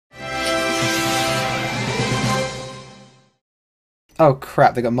Oh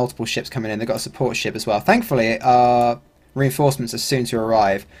crap, they've got multiple ships coming in. They've got a support ship as well. Thankfully, our reinforcements are soon to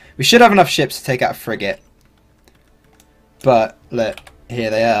arrive. We should have enough ships to take out a frigate. But, look, here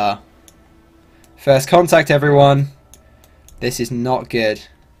they are. First contact, everyone. This is not good.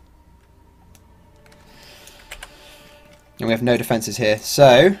 And we have no defences here.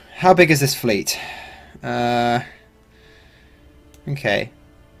 So, how big is this fleet? Okay.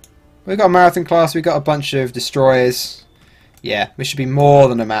 We've got a Marathon class, we've got a bunch of destroyers. Yeah, we should be more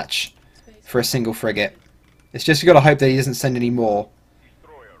than a match for a single frigate. It's just we've got to hope that he doesn't send any more.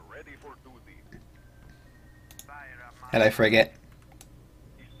 Hello, frigate.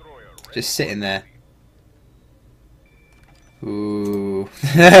 Just sitting there. Ooh.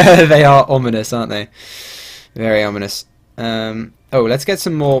 They are ominous, aren't they? Very ominous. Oh, let's get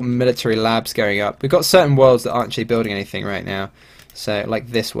some more military labs going up. We've got certain worlds that aren't actually building anything right now. So, like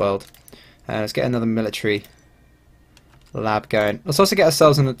this world. Let's get another military lab going. Let's also get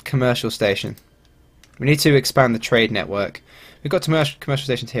ourselves on a commercial station. We need to expand the trade network. We've got commercial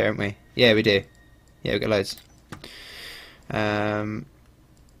stations here, haven't we? Yeah, we do. Yeah, we've got loads. We can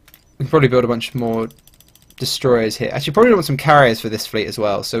probably build a bunch more destroyers here. Actually, probably want some carriers for this fleet as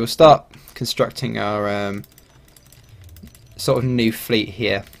well. So we'll start constructing our sort of new fleet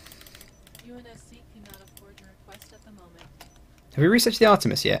here. UNSC cannot afford your request at the moment. Have we researched the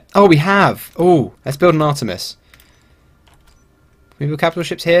Artemis yet? Oh, we have! Oh, let's build an Artemis. Can we build capital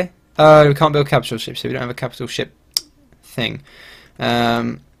ships here? Oh, we can't build capital ships here. We don't have a capital ship thing.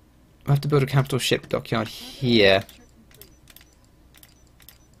 We'll have to build a capital ship dockyard here.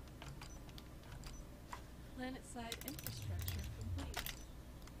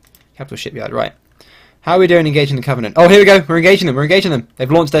 Capital shipyard, right. How are we doing engaging the Covenant? Oh, here we go. We're engaging them. We're engaging them. They've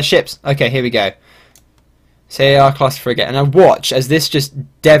launched their ships. Okay, here we go. CAR class frigate. And now watch as this just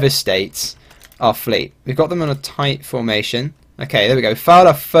devastates our fleet. We've got them on a tight formation. Okay, there we go. We fired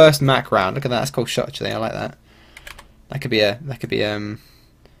our first Mac round. Look at that. That's cool shot actually. I like that. That could be a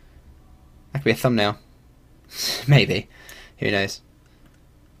thumbnail. Maybe. Who knows?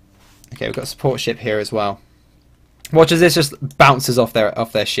 Okay, we've got a support ship here as well. Watch as this just bounces off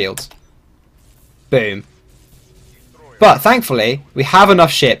their shields. Boom. But thankfully, we have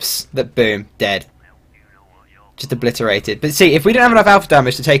enough ships that boom, dead. Just obliterated. But see, if we didn't have enough alpha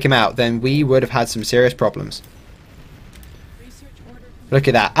damage to take him out, then we would have had some serious problems. Look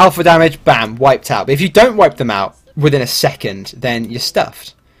at that. Alpha damage, bam, wiped out. But if you don't wipe them out within a second, then you're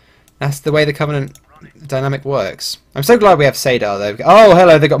stuffed. That's the way the Covenant dynamic works. I'm so glad we have Sadar though. Oh,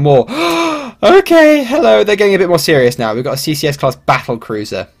 hello, they got more. Okay, hello, they're getting a bit more serious now. We've got a CCS class battle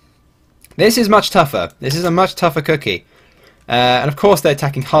cruiser. This is much tougher. This is a much tougher cookie. And of course they're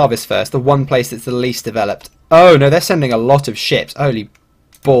attacking Harvest first, the one place that's the least developed. Oh no, they're sending a lot of ships. Holy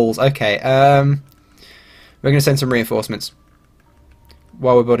balls. Okay, we're going to send some reinforcements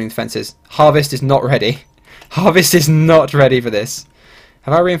while we're building defences. Harvest is not ready. Harvest is not ready for this.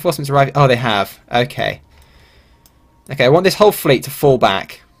 Have our reinforcements arrived? Oh, they have. Okay. Okay, I want this whole fleet to fall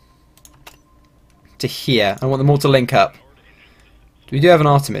back to here. I want them all to link up. We do have an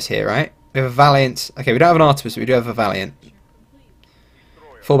Artemis here, right? We have a Valiant. Okay, we don't have an Artemis, but we do have a Valiant.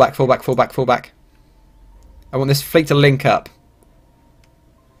 Fall back, fall back, fall back, fall back. I want this fleet to link up.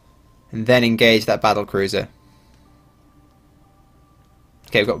 And then engage that battle cruiser.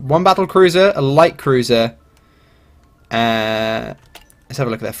 Okay, we've got one battle cruiser, a light cruiser. Let's have a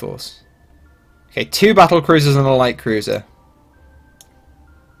look at their force. Okay, 2 battle cruisers and a light cruiser.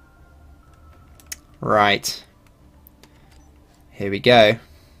 Right. Here we go.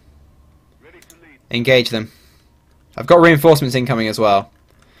 Engage them. I've got reinforcements incoming as well.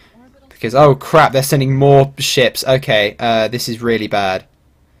 Because, oh crap, they're sending more ships. Okay, this is really bad.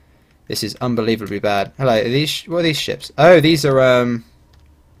 This is unbelievably bad. Hello, are these, what are these ships? Oh, these are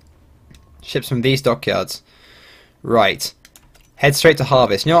ships from these dockyards. Right. Head straight to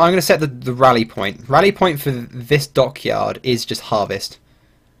Harvest. You know what, I'm going to set the rally point. Rally point for this dockyard is just Harvest.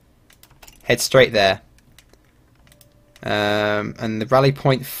 Head straight there. And the rally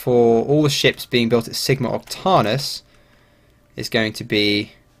point for all the ships being built at Sigma Octanus is going to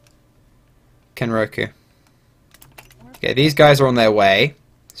be Kenroku. Okay, these guys are on their way.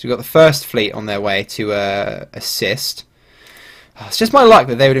 So we've got the first fleet on their way to assist. Oh, it's just my luck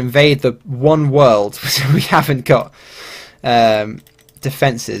that they would invade the one world we haven't got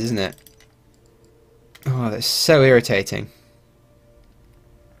defences, isn't it? Oh, that's so irritating.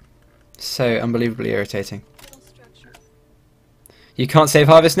 So unbelievably irritating. You can't save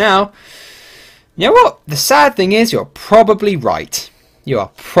Harvest now. You know what? The sad thing is you're probably right. You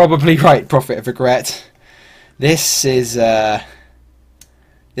are probably right, Prophet of Regret. This is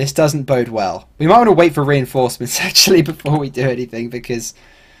This doesn't bode well. We might want to wait for reinforcements actually before we do anything because,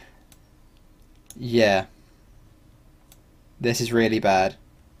 yeah, this is really bad.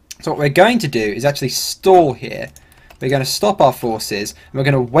 So what we're going to do is actually stall here. We're going to stop our forces and we're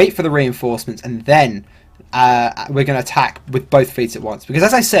going to wait for the reinforcements, and then we're going to attack with both fleets at once. Because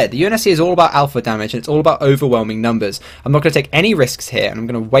as I said, the UNSC is all about alpha damage and it's all about overwhelming numbers. I'm not going to take any risks here, and I'm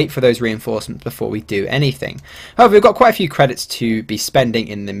going to wait for those reinforcements before we do anything. However, we've got quite a few credits to be spending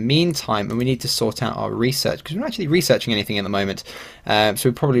in the meantime, and we need to sort out our research because we're not actually researching anything at the moment. So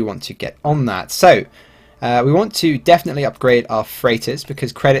we probably want to get on that. So we want to definitely upgrade our freighters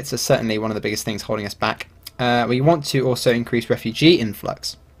because credits are certainly one of the biggest things holding us back. We want to also increase refugee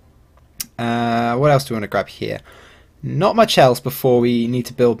influx. What else do we want to grab here? Not much else before we need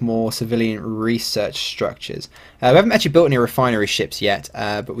to build more civilian research structures. We haven't actually built any refinery ships yet,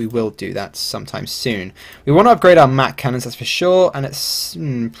 but we will do that sometime soon. We want to upgrade our MAC cannons, that's for sure, and it's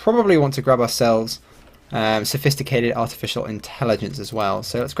probably want to grab ourselves sophisticated artificial intelligence as well.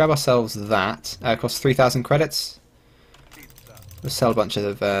 So let's grab ourselves that. Costs 3,000 credits. We'll sell a bunch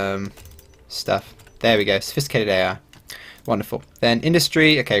of stuff. There we go, sophisticated AI. Wonderful. Then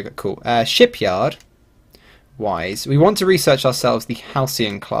industry, okay, cool. Shipyard wise, we want to research ourselves the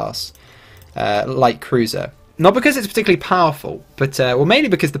Halcyon class light cruiser. Not because it's particularly powerful, but well, mainly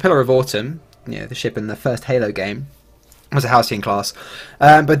because the Pillar of Autumn, you know, the ship in the first Halo game, was a Halcyon class.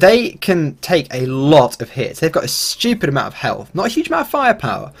 But they can take a lot of hits. They've got a stupid amount of health, not a huge amount of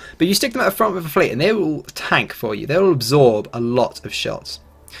firepower, but you stick them at the front of a fleet and they will tank for you. They will absorb a lot of shots.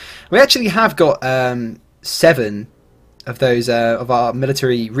 We actually have got 7 of those of our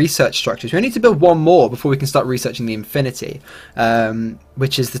military research structures. We need to build one more before we can start researching the Infinity,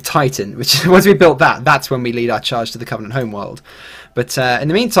 which is the Titan, which once we built that, that's when we lead our charge to the Covenant homeworld. But in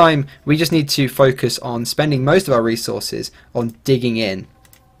the meantime, we just need to focus on spending most of our resources on digging in.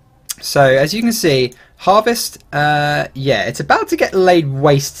 So as you can see, harvest, yeah, it's about to get laid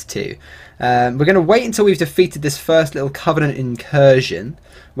waste to. We're going to wait until we've defeated this first little Covenant incursion,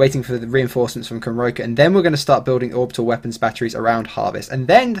 waiting for the reinforcements from Konroka, and then we're going to start building orbital weapons batteries around Harvest, and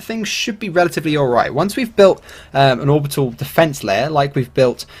then the things should be relatively alright. Once we've built an orbital defense layer, like we've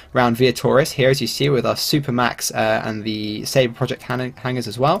built around Via Taurus, here as you see with our Supermax and the Sabre Project hangars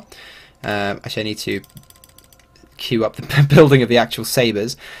as well. Actually I need to queue up the building of the actual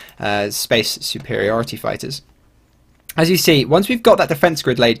Sabres, space superiority fighters. As you see, once we've got that defense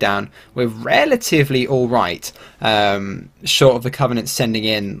grid laid down, we're relatively alright, short of the Covenant sending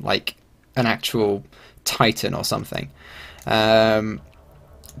in like an actual Titan or something. But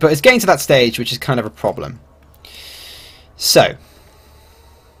it's getting to that stage, which is kind of a problem. So,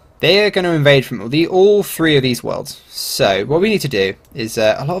 they are going to invade from all 3 of these worlds. So, what we need to do is,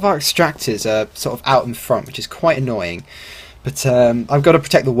 a lot of our extractors are sort of out in front, which is quite annoying. But I've got to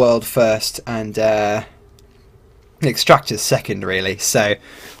protect the world first, and the extractors second, really. So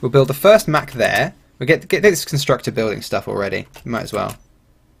we'll build the first Mac there. We'll get this constructor building stuff already. Might as well.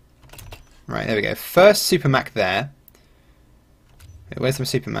 Right, there we go. First Super Mac there. Where's my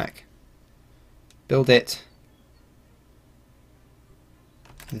Super Mac? Build it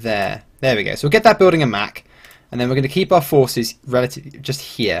there. There we go. So we'll get that building a Mac, and then we're going to keep our forces relatively just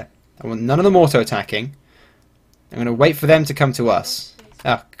here. I want none of them auto attacking. I'm going to wait for them to come to us.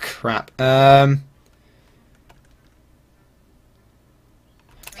 Oh crap.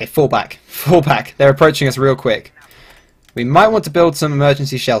 Okay, fall back. Fall back. They're approaching us real quick. We might want to build some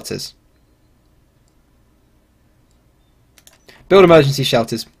emergency shelters. Build emergency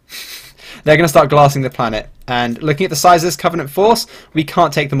shelters. They're going to start glassing the planet. And looking at the size of this Covenant force, we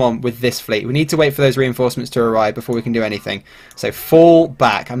can't take them on with this fleet. We need to wait for those reinforcements to arrive before we can do anything. So fall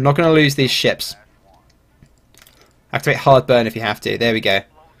back. I'm not going to lose these ships. Activate hard burn if you have to. There we go.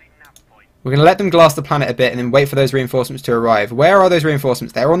 We're going to let them glass the planet a bit and then wait for those reinforcements to arrive. Where are those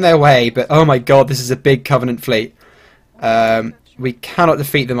reinforcements? They're on their way, but oh my god, this is a big Covenant fleet. We cannot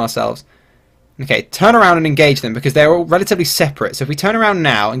defeat them ourselves. Okay, turn around and engage them because they're all relatively separate. So if we turn around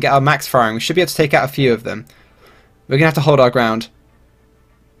now and get our max firing, we should be able to take out a few of them. We're going to have to hold our ground.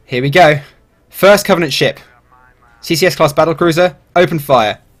 Here we go. First Covenant ship. CCS class battlecruiser. Open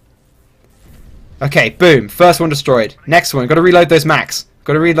fire. Okay, boom. First one destroyed. Next one. Got to reload those max.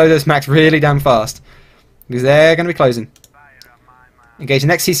 Got to reload those max really damn fast because they're going to be closing. Engage the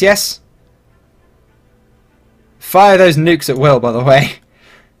next CCS. Fire those nukes at will, by the way.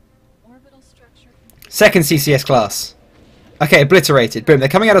 Second CCS class. Okay, obliterated. Boom. They're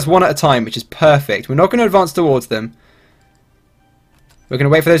coming at us one at a time, which is perfect. We're not going to advance towards them. We're going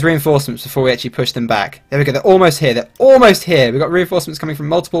to wait for those reinforcements before we actually push them back. There we go. They're almost here. They're almost here. We've got reinforcements coming from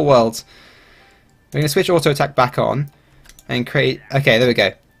multiple worlds. We're going to switch auto attack back on. And create... Okay, there we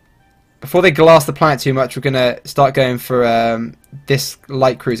go. Before they glass the planet too much, we're going to start going for this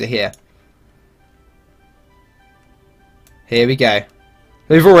light cruiser here. Here we go.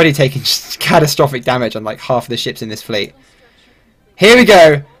 We've already taken catastrophic damage on like half of the ships in this fleet. Here we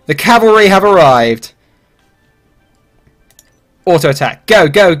go. The cavalry have arrived. Auto attack. Go,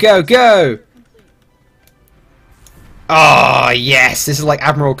 go, go, go. Oh, yes. This is like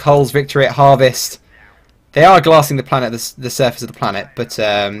Admiral Cole's victory at Harvest. They are glassing the planet, the surface of the planet, but,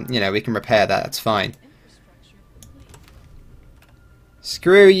 you know, we can repair that. That's fine.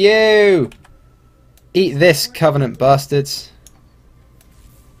 Screw you. Eat this, Covenant bastards.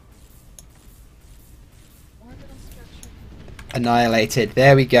 Annihilated.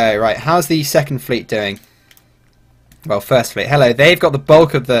 There we go. Right, how's the second fleet doing? Well, first fleet. Hello, they've got the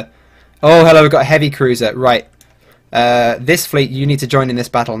bulk of the... Oh, hello, we've got a heavy cruiser. Right. This fleet, you need to join in this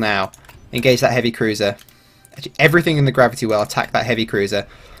battle now. Engage that heavy cruiser. Actually, everything in the gravity well, attack that heavy cruiser.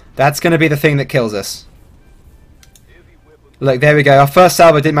 That's going to be the thing that kills us. Look, there we go. Our first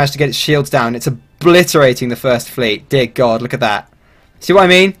salvo didn't manage to get its shields down. It's obliterating the first fleet. Dear God, look at that. See what I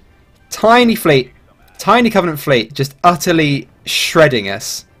mean? Tiny fleet. Tiny Covenant fleet. Just utterly shredding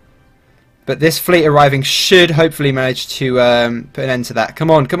us. But this fleet arriving should hopefully manage to put an end to that.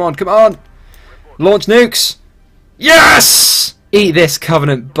 Come on, come on, come on! Launch nukes! Yes! Eat this,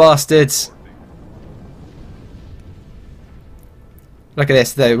 Covenant bastards! Look at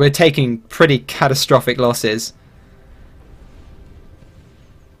this, though. We're taking pretty catastrophic losses.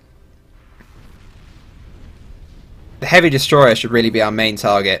 The heavy destroyer should really be our main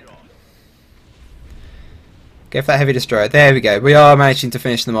target. Go for that heavy destroyer. There we go. We are managing to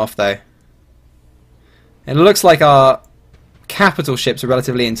finish them off, though. It looks like our capital ships are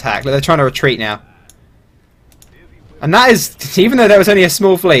relatively intact. Look, they're trying to retreat now. And that is, even though there was only a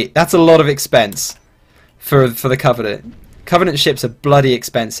small fleet, that's a lot of expense for the Covenant. Covenant ships are bloody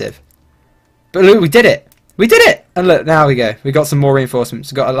expensive. But look, we did it! We did it! And look, now we go. We got some more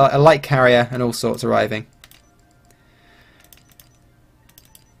reinforcements. We've got a light carrier and all sorts arriving.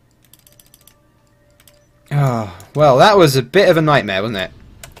 Oh, well, that was a bit of a nightmare, wasn't it?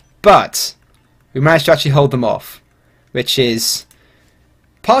 But we managed to actually hold them off, which is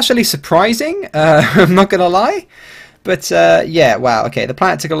partially surprising, I'm not going to lie. But, yeah, wow, okay, the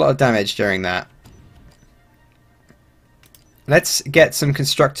planet took a lot of damage during that. Let's get some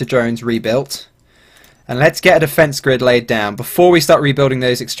constructor drones rebuilt. And let's get a defense grid laid down. Before we start rebuilding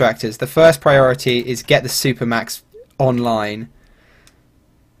those extractors, the first priority is get the Supermax online.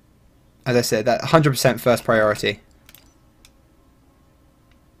 As I said, that 100% first priority.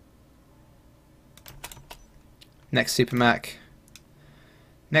 Next Supermac.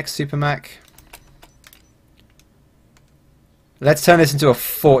 Next Supermac. Let's turn this into a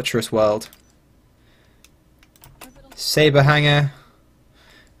fortress world. Saber hangar.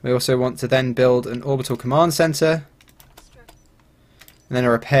 We also want to then build an orbital command center. And then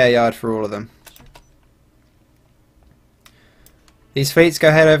a repair yard for all of them. These fleets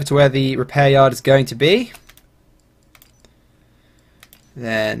go head over to where the repair yard is going to be.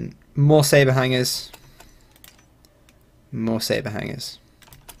 Then more saber hangars. More saber hangars.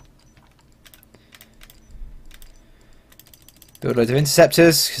 Build loads of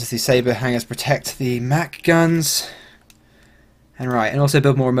interceptors because the saber hangars protect the Mac guns. And right, and also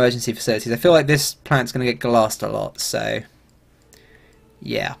build more emergency facilities. I feel like this planet's going to get glassed a lot, so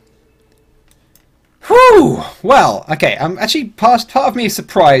yeah. Whew! Well, okay, I'm actually part of me is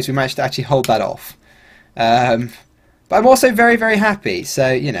surprised we managed to actually hold that off. But I'm also very, very happy.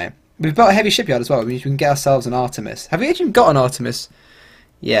 So, you know, we've built a heavy shipyard as well, which means we can get ourselves an Artemis. Have we actually got an Artemis?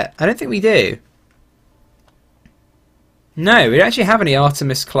 Yeah, I don't think we do. No, we don't actually have any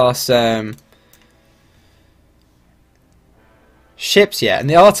Artemis class ships yet. And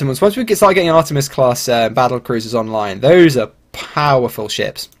the Artemis, once we start getting Artemis class battle cruisers online, those are powerful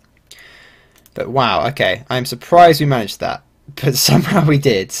ships. But wow, okay, I'm surprised we managed that. But somehow we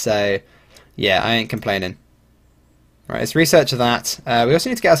did, so yeah, I ain't complaining. Right, let's research that. We also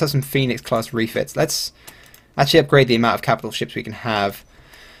need to get ourselves some Phoenix class refits. Let's actually upgrade the amount of capital ships we can have.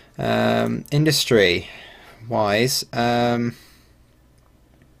 Industry wise, anything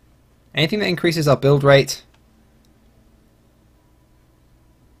that increases our build rate.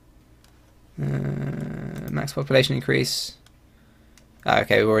 Max population increase.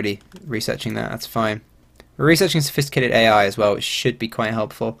 Okay, we're already researching that. That's fine. We're researching sophisticated AI as well, which should be quite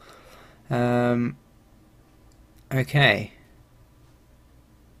helpful. Okay.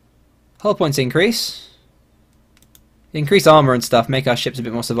 Hull points increase. Increase armor and stuff, make our ships a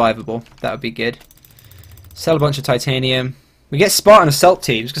bit more survivable. That would be good. Sell a bunch of titanium. We get Spartan assault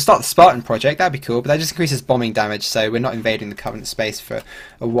teams. We can start the Spartan project. That'd be cool, but that just increases bombing damage, so we're not invading the Covenant space for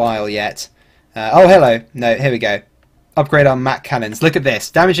a while yet. Oh, hello. No, here we go. Upgrade our Mac cannons. Look at this.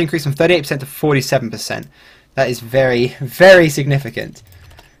 Damage increase from 38% to 47%. That is very, very significant.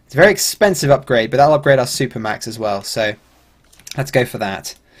 It's a very expensive upgrade, but that'll upgrade our Super Max as well, so let's go for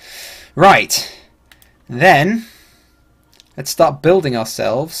that. Right. Then, let's start building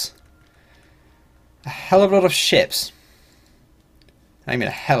ourselves a hell of a lot of ships. I mean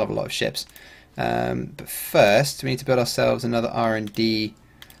a hell of a lot of ships. But first, we need to build ourselves another R&D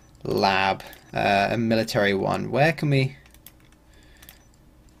lab, a military one. Where can we...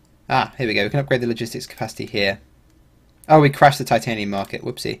 Ah, here we go. We can upgrade the logistics capacity here. Oh, we crashed the titanium market.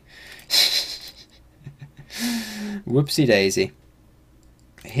 Whoopsie. Whoopsie daisy.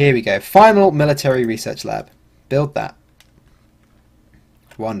 Here we go. Final military research lab. Build that.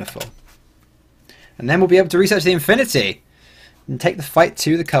 Wonderful. And then we'll be able to research the Infinity and take the fight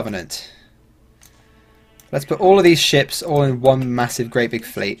to the Covenant. Let's put all of these ships all in one massive, great big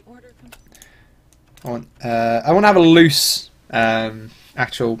fleet. I want to have a loose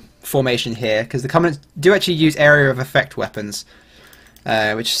actual formation here, because the Covenants do actually use area of effect weapons,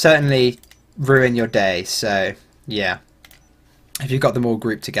 which certainly ruin your day. So yeah, if you've got them all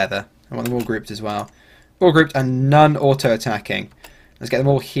grouped together, I want them all grouped as well. All grouped and none auto-attacking. Let's get them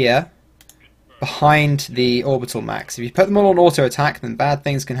all here, behind the orbital max. If you put them all on auto-attack, then bad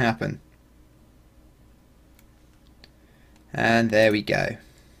things can happen. And there we go.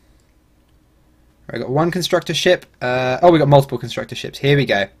 We've got one constructor ship. Oh, we've got multiple constructor ships. Here we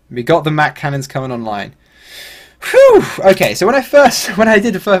go. We got the Mac cannons coming online. Whew! Okay, so when I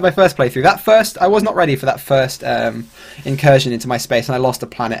did my first playthrough, I was not ready for that first incursion into my space, and I lost a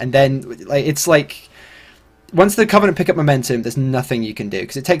planet. And then it's like, once the Covenant pick up momentum, there's nothing you can do,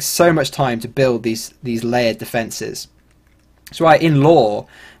 because it takes so much time to build these layered defenses. That's why in lore,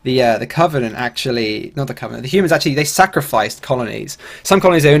 the Covenant actually, not the Covenant, the humans actually, they sacrificed colonies. Some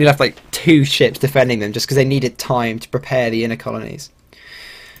colonies, they only left like 2 ships defending them just because they needed time to prepare the inner colonies.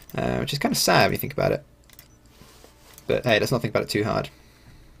 Which is kind of sad when you think about it. But hey, let's not think about it too hard.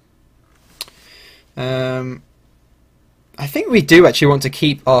 I think we do actually want to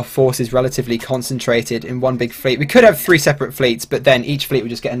keep our forces relatively concentrated in one big fleet. We could have 3 separate fleets, but then each fleet would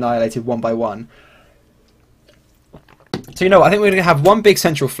just get annihilated one by one. So you know what, I think we're going to have one big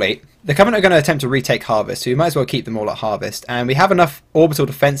central fleet. The Covenant are going to attempt to retake Harvest, so we might as well keep them all at Harvest. And we have enough orbital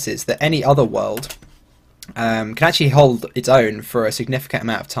defences that any other world can actually hold its own for a significant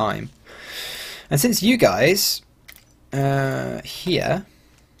amount of time. And since you guys here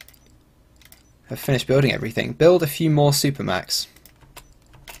have finished building everything, build a few more Supermax.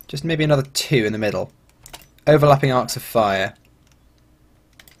 Just maybe another 2 in the middle. Overlapping arcs of fire.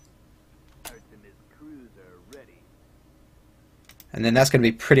 And then that's going to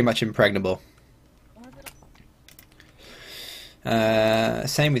be pretty much impregnable.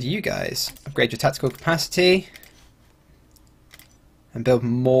 Same with you guys. Upgrade your tactical capacity. And build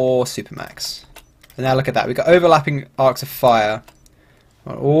more Supermax. And now look at that. We've got overlapping arcs of fire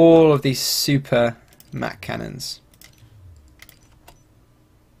on all of these super Mac cannons.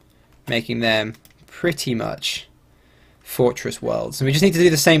 Making them pretty much fortress worlds. And we just need to do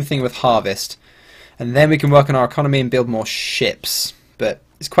the same thing with Harvest. And then we can work on our economy and build more ships. But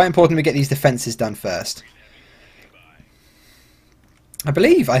it's quite important we get these defences done first. I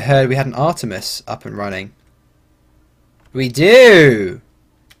believe I heard we had an Artemis up and running. We do!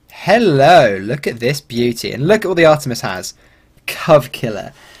 Hello! Look at this beauty. And look at what the Artemis has. Cov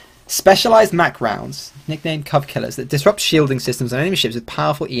Killer. Specialised Mac rounds, nicknamed Cov Killers, that disrupt shielding systems on enemy ships with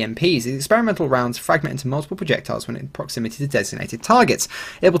powerful EMPs. These experimental rounds fragment into multiple projectiles when in proximity to designated targets,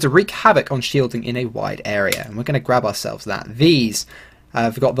 able to wreak havoc on shielding in a wide area. And we're going to grab ourselves that. These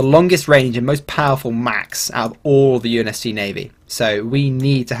have got the longest range and most powerful Macs out of all the UNSC Navy. So we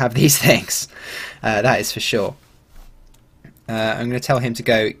need to have these things. That is for sure. I'm going to tell him to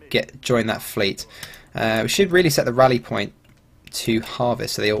go join that fleet. We should really set the rally point to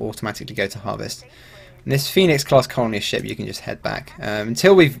Harvest, so they all automatically go to Harvest. And this Phoenix class colony ship, you can just head back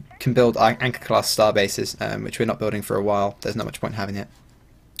until we can build Anchor class star bases, which we're not building for a while. There's not much point having it.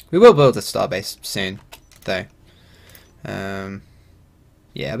 We will build a star base soon, though.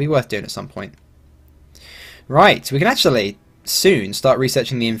 Yeah, it'll be worth doing at some point. Right, we can actually soon start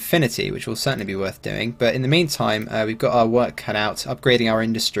researching the Infinity, which will certainly be worth doing. But in the meantime, we've got our work cut out, upgrading our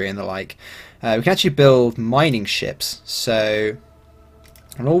industry and the like. We can actually build mining ships. So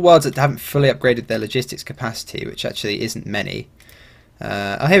on all worlds that haven't fully upgraded their logistics capacity, which actually isn't many.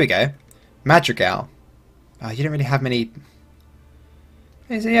 Oh, here we go. Madrigal. Oh, you don't really have many.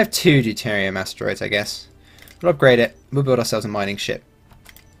 So you have 2 deuterium asteroids, I guess. We'll upgrade it. We'll build ourselves a mining ship.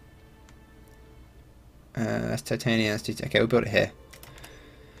 That's titanium. Okay, we'll build it here.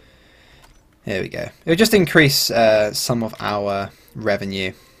 There we go. It'll just increase some of our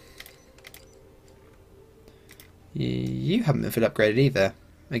revenue. You haven't been fully upgraded either.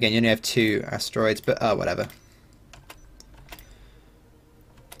 Again, you only have 2 asteroids, but oh, whatever.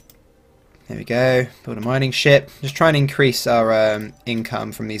 There we go. Build a mining ship. Just try and increase our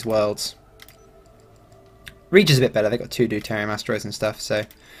income from these worlds. Reach is a bit better. They've got 2 deuterium asteroids and stuff, so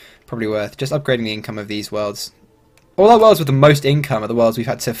probably worth just upgrading the income of these worlds. All our worlds with the most income are the worlds we've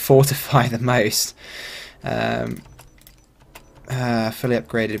had to fortify the most. Fully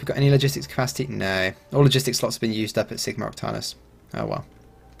upgraded. Have we got any logistics capacity? No. All logistics slots have been used up at Sigma Octanus. Oh well.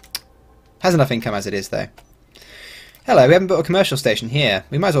 Has enough income as it is, though. Hello, we haven't built a commercial station here.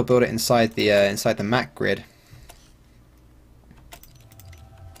 We might as well build it inside the Mac grid.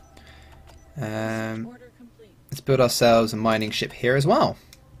 Let's build ourselves a mining ship here as well.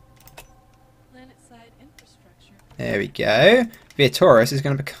 Planet-side infrastructure. There we go. Viatoris is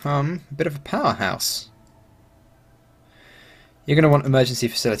going to become a bit of a powerhouse. You're going to want emergency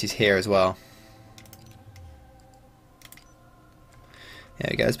facilities here as well. There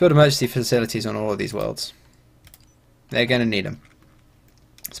we go. Let's build emergency facilities on all of these worlds. They're going to need them.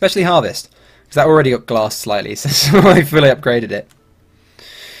 Especially Harvest. Because that already got glassed slightly, so I fully upgraded it.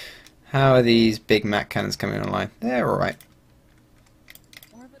 How are these big Mac cannons coming online? They're alright.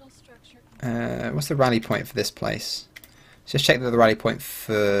 Orbital structure. What's the rally point for this place? Let's just check that the rally point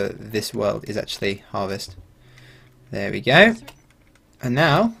for this world is actually Harvest. There we go. And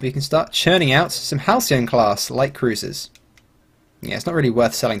now we can start churning out some Halcyon class light cruisers. Yeah, it's not really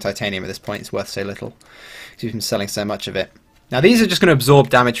worth selling titanium at this point. It's worth so little because we've been selling so much of it. Now these are just going to absorb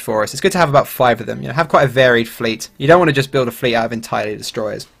damage for us. It's good to have about 5 of them. You know, have quite a varied fleet. You don't want to just build a fleet out of entirely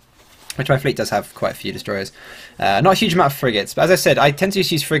destroyers, which my fleet does have quite a few destroyers. Not a huge amount of frigates, but as I said, I tend to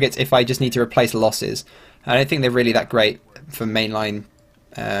just use frigates if I just need to replace losses. I don't think they're really that great for mainline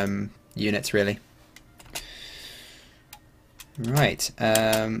units, really. Right.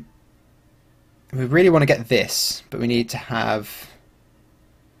 We really want to get this, but we need to have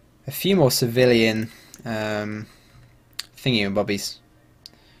a few more civilian thingy-and-bobbies.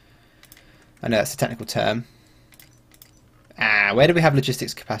 I know that's a technical term. Where do we have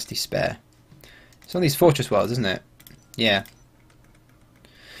logistics capacity spare? It's on these fortress worlds, isn't it? Yeah.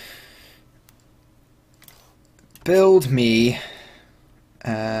 Build me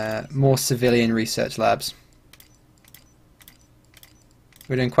more civilian research labs.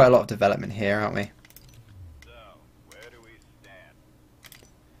 We're doing quite a lot of development here, aren't we? So, where do we stand?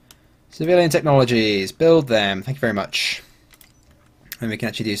 Civilian technologies. Build them. Thank you very much. And we can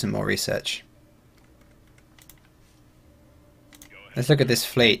actually do some more research. Let's look at this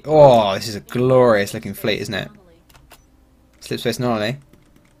fleet. Oh, this is a glorious looking fleet, isn't it? Slipspace anomaly.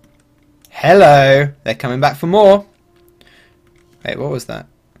 Hello! They're coming back for more. Wait, what was that?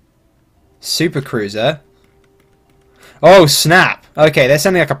 Super cruiser. Oh, snap! Okay, they're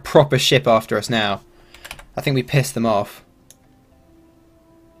sending like a proper ship after us now. I think we pissed them off.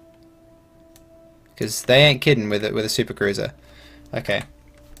 Because they ain't kidding with a super cruiser. Okay.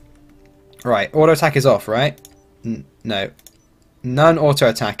 Right, auto attack is off, right? No. None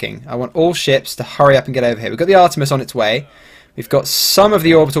auto-attacking. I want all ships to hurry up and get over here. We've got the Artemis on its way. We've got some of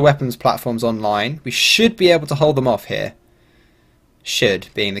the orbital weapons platforms online. We should be able to hold them off here. Should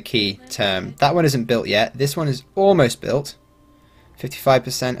being the key term. That one isn't built yet. This one is almost built.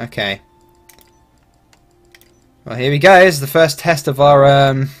 55%. Okay. Well, here we go. This is the first test of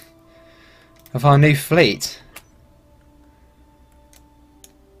our new fleet.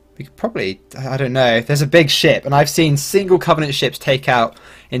 We could probably, I don't know, there's a big ship, and I've seen single Covenant ships take out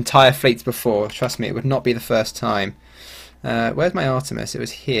entire fleets before. Trust me, it would not be the first time. Where's my Artemis? It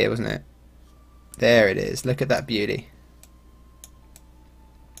was here, wasn't it? There it is. Look at that beauty.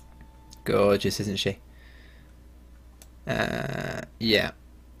 Gorgeous, isn't she? Yeah.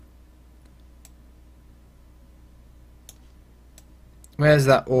 Where's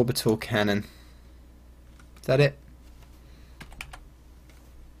that orbital cannon? Is that it?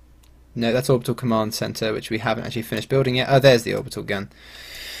 No, that's orbital command center, which we haven't actually finished building yet. Oh, there's the orbital gun.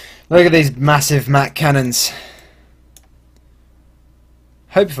 Look at these massive Mac cannons.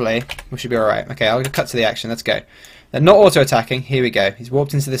 Hopefully, we should be alright. Okay, I'll cut to the action. Let's go. They're not auto-attacking. Here we go. He's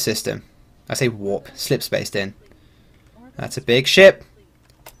warped into the system. I say warp. Slip-spaced in. That's a big ship.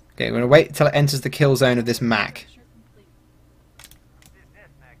 Okay, we're going to wait until it enters the kill zone of this Mac.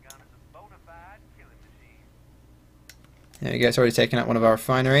 There we go, it's already taken out one of our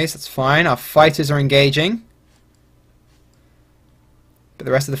refineries. That's fine. Our fighters are engaging. But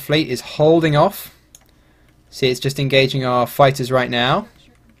the rest of the fleet is holding off. See, it's just engaging our fighters right now.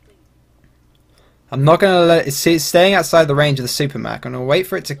 Structure complete. I'm not going to let it... See, it's staying outside the range of the Supermac. I'm going to wait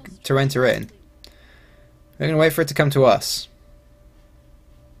for it to enter in. We're going to wait for it to come to us.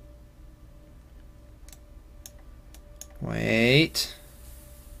 Wait.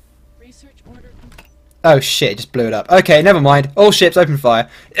 Research order complete. Oh shit, it just blew it up. Okay, never mind. All ships open fire.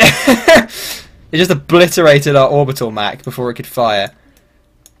 It just obliterated our orbital Mac before it could fire.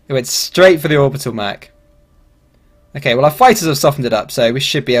 It went straight for the orbital Mac. Okay, well our fighters have softened it up, so we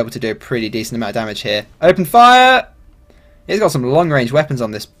should be able to do a pretty decent amount of damage here. Open fire! He's got some long-range weapons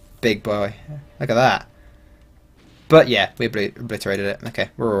on this big boy. Look at that. But yeah, we obliterated it.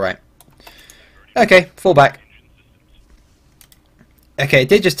 Okay, we're alright. Okay, fall back. Okay, it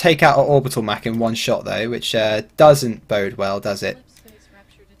did just take out our orbital Mac in one shot though, which doesn't bode well, does it? Slip space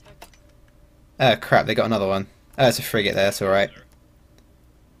rapture detected. Oh crap, they got another one. Oh, it's a frigate there, that's alright.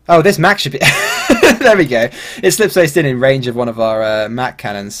 Oh, this Mac should be... There we go. It slip-spaced in range of one of our Mac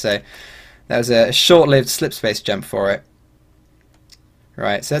cannons, so that was a short-lived slip-space jump for it.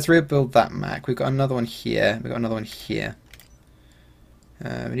 Right, so let's rebuild that Mac. We've got another one here. We've got another one here.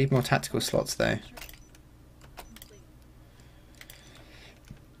 We need more tactical slots though. Complete.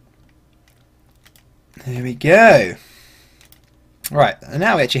 There we go. Right, and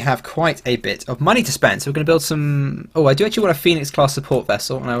now we actually have quite a bit of money to spend. So we're going to build some... Oh, I do actually want a Phoenix class support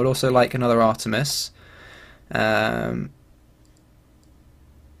vessel, and I would also like another Artemis.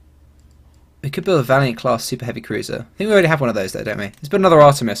 We could build a Valiant class super heavy cruiser. I think we already have one of those though, don't we? Let's build another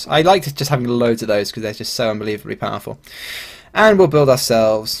Artemis. I like just having loads of those because they're just so unbelievably powerful. And we'll build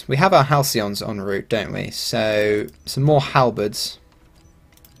ourselves... We have our Halcyons en route, don't we? So, some more halberds.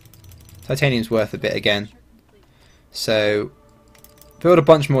 Titanium's worth a bit again. Structure complete. So... Build a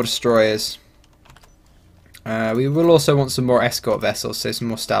bunch more destroyers. We will also want some more escort vessels, so some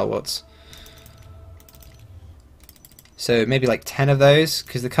more stalwarts. So maybe like 10 of those,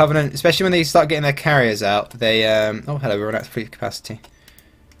 because the Covenant, especially when they start getting their carriers out, they... oh, hello, we're at free capacity.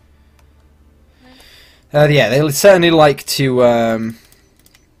 Yeah, they certainly like to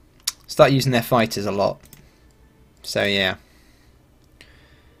start using their fighters a lot. So yeah.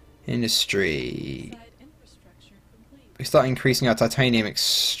 Industry... Side infrastructure complete. We start increasing our titanium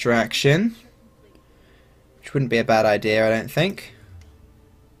extraction, Structure complete. which wouldn't be a bad idea, I don't think.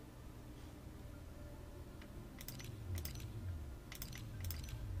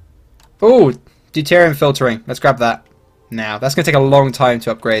 Oh, deuterium filtering. Let's grab that now. That's going to take a long time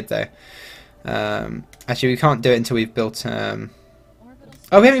to upgrade, though. Actually, we can't do it until we've built... Orbital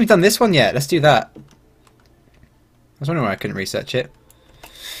Oh, we haven't even done this one yet. Let's do that. I was wondering why I couldn't research it.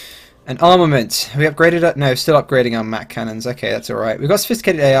 An armament. We upgraded it? No, still upgrading our Mac cannons. Okay, that's alright. We've got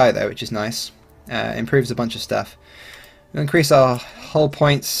sophisticated AI, though, which is nice. Improves a bunch of stuff. We'll increase our hull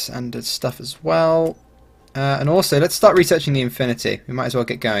points and stuff as well. And also, let's start researching the Infinity. We might as well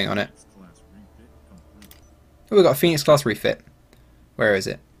get going on it. Oh, we've got a Phoenix class refit. Where is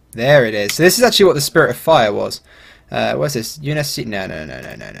it? There it is. So this is actually what the Spirit of Fire was. What's this? UNSC? No.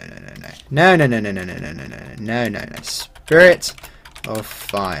 Spirit of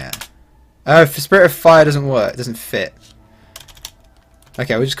Fire. Oh, for Spirit of Fire doesn't work. It doesn't fit.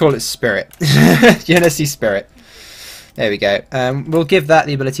 Okay, we'll just call it Spirit. UNSC Spirit. There we go. We'll give that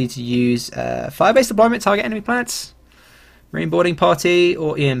the ability to use fire-based deployment, target enemy planets, marine boarding party,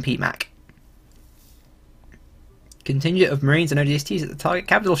 or EMP Mac. Contingent of Marines and ODSTs at the target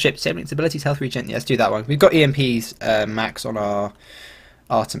capital ship, disabling its abilities, health regen. Yeah, let's do that one. We've got EMPs max on our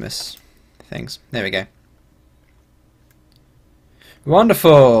Artemis things. There we go.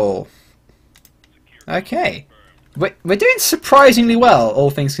 Wonderful. Okay. We're doing surprisingly well, all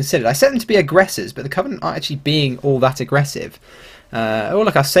things considered. I set them to be aggressors, but the Covenant aren't actually being all that aggressive. Oh,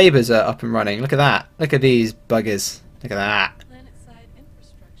 look, our sabers are up and running. Look at that. Look at these buggers. Look at that. planet side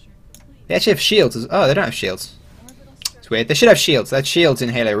infrastructure complete. They actually have shields. Oh, they don't have shields. Orbital It's structure. weird. They should have shields. They had shields in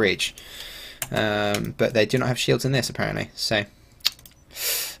Halo Reach. But they do not have shields in this, apparently. So,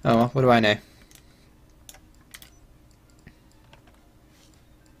 oh, well, what do I know?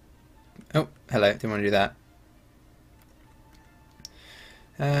 Oh, hello. Didn't want to do that.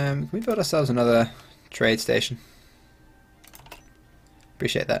 Can we build ourselves another trade station?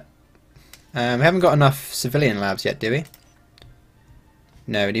 Appreciate that. We haven't got enough civilian labs yet, do we?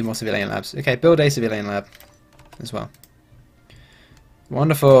 No, we need more civilian labs. Okay, build a civilian lab as well.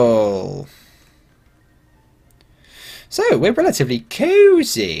 Wonderful. So, we're relatively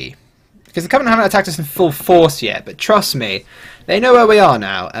cozy. Because the Covenant haven't attacked us in full force yet, but trust me, they know where we are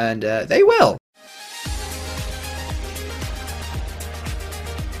now, and they will.